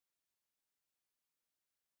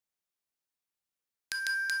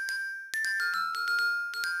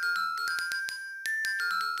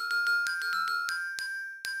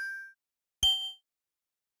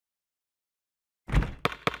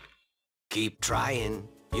Keep trying,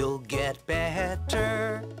 you'll get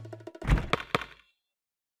better.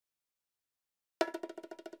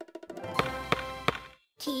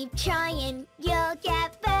 Keep trying, you'll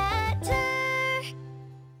get better.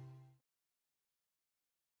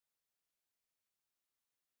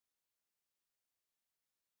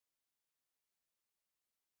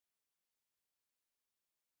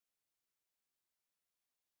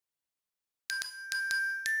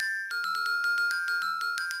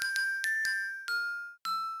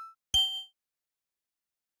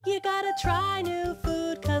 You gotta try new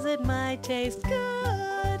food 'cause it might taste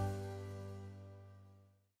good.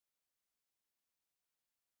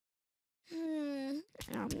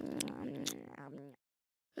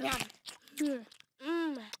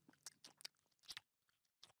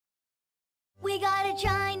 We gotta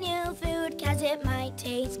try new food 'cause it might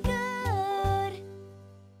taste good.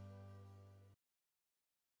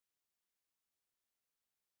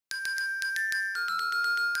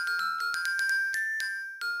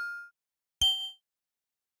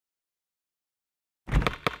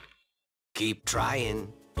 Keep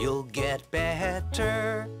trying, you'll get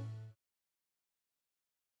better.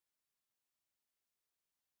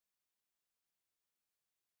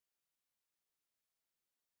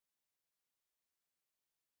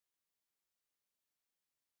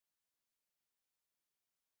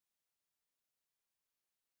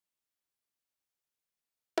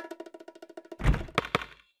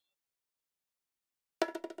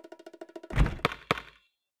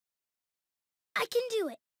 I can do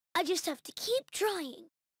it. I just have to keep trying.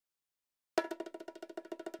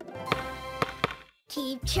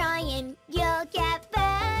 Keep trying, you'll get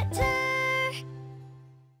better.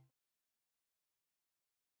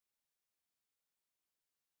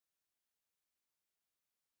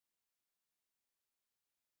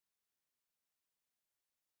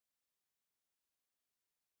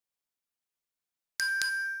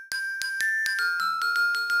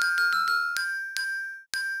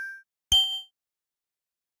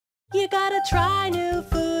 You gotta try new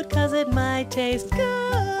food 'cause it might taste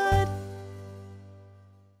good.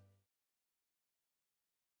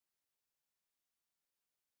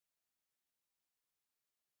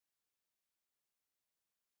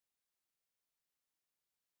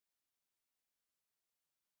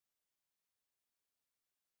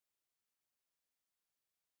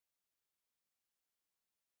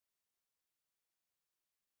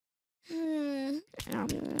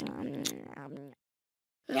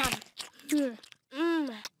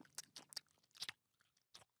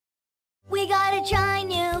 We gotta try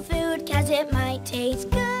new food 'cause it might taste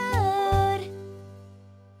good.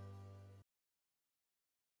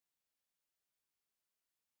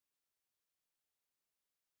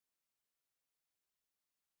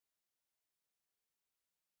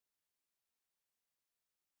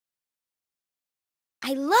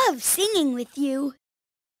 I love singing with you.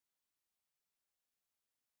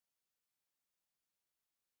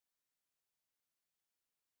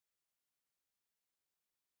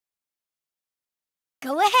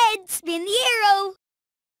 Go ahead, spin the arrow.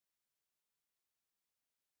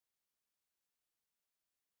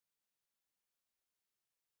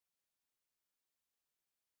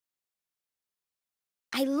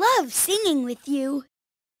 I love singing with you.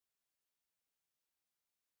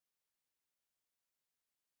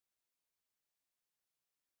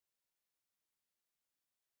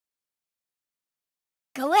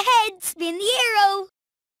 Go ahead, spin the arrow.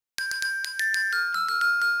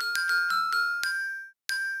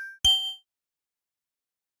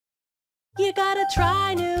 You gotta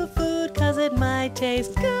try new food 'cause it might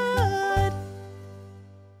taste good.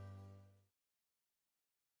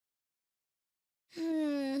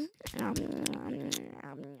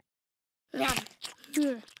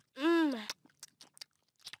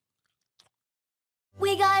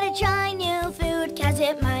 We gotta try new food 'cause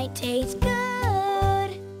it might taste good.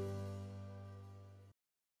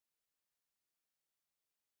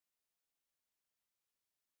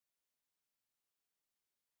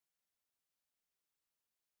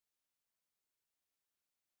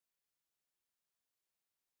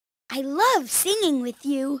 I love singing with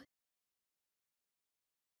you.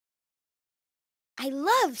 I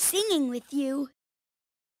love singing with you.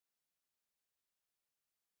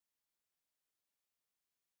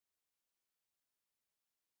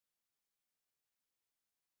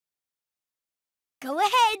 Go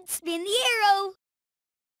ahead, spin the arrow.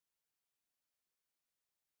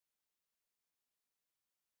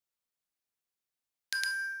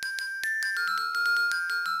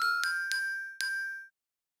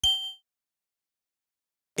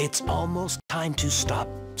 It's almost time to stop,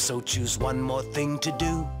 so choose one more thing to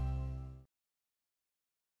do.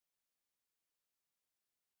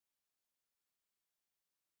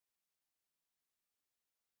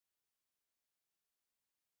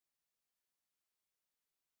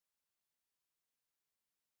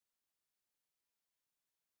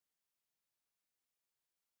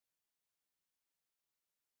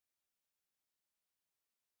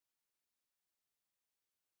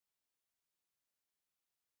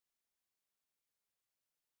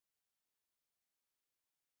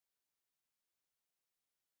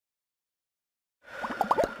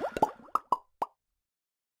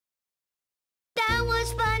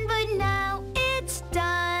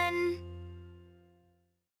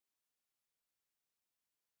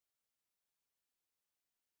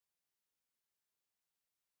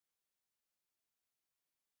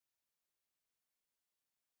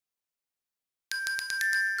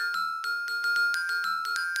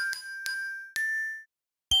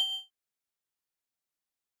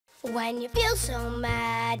 When you feel so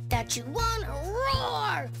mad that you wanna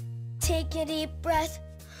roar, take a deep breath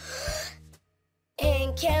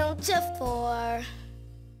and count to 4.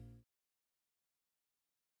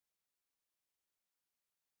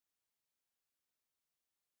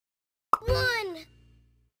 1,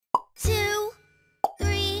 2,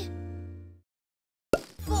 3,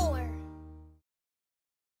 4.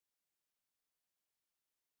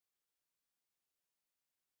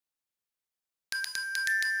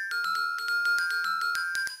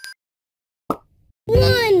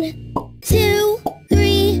 1, 2,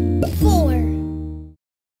 3, 4.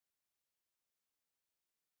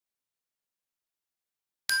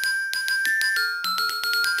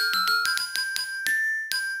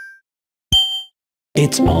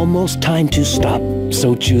 It's almost time to stop,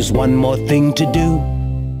 so choose one more thing to do.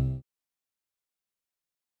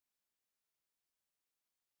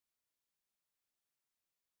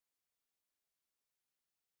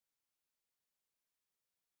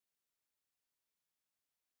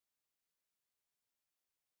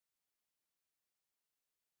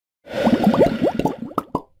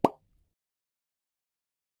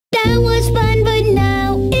 That was fun, but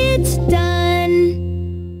now it's done.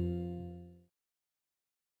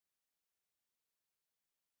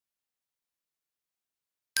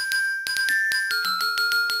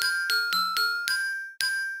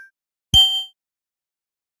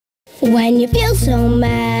 When you feel so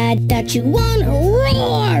mad that you wanna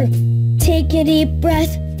roar, take a deep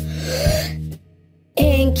breath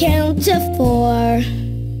and count to 4.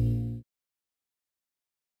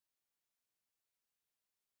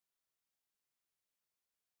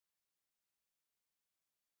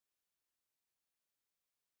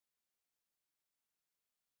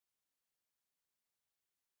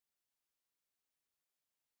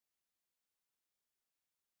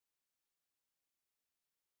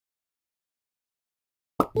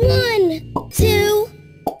 1, 2,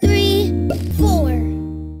 3, 4.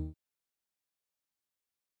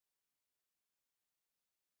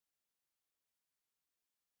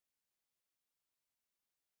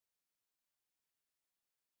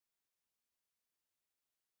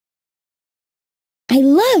 I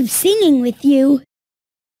love singing with you.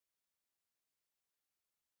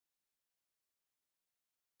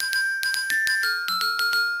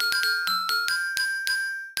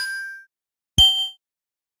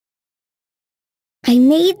 I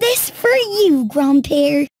made this for you,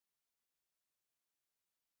 Grandpere.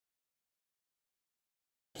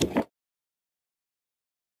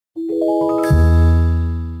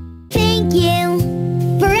 Thank you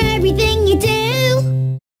for everything you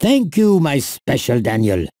do. Thank you, my special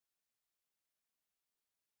Daniel.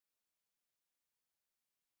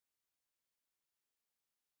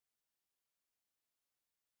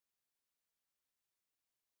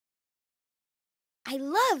 I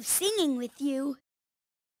love singing with you.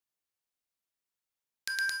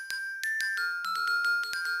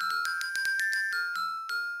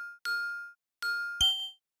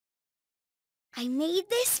 I made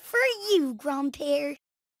this for you, Grandpere.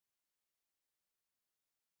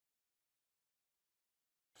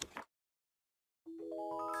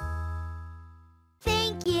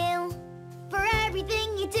 Thank you for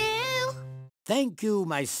everything you do. Thank you,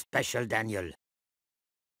 my special Daniel.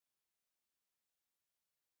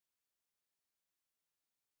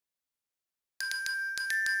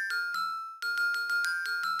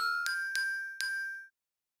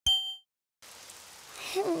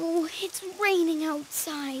 Oh, it's raining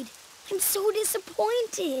outside. I'm so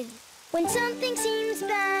disappointed. When something seems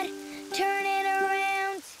bad, turn it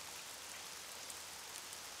around.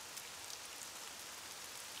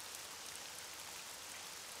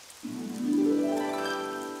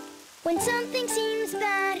 When something seems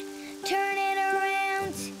bad, turn it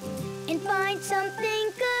around and find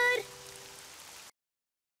something good.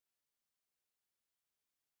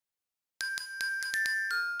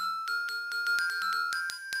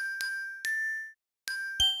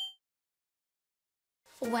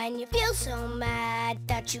 When you feel so mad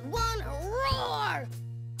that you wanna roar,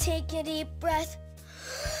 take a deep breath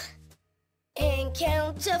and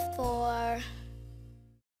count to 4.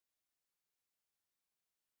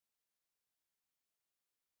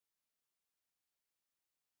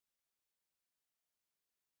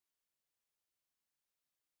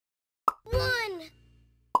 1,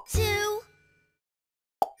 2,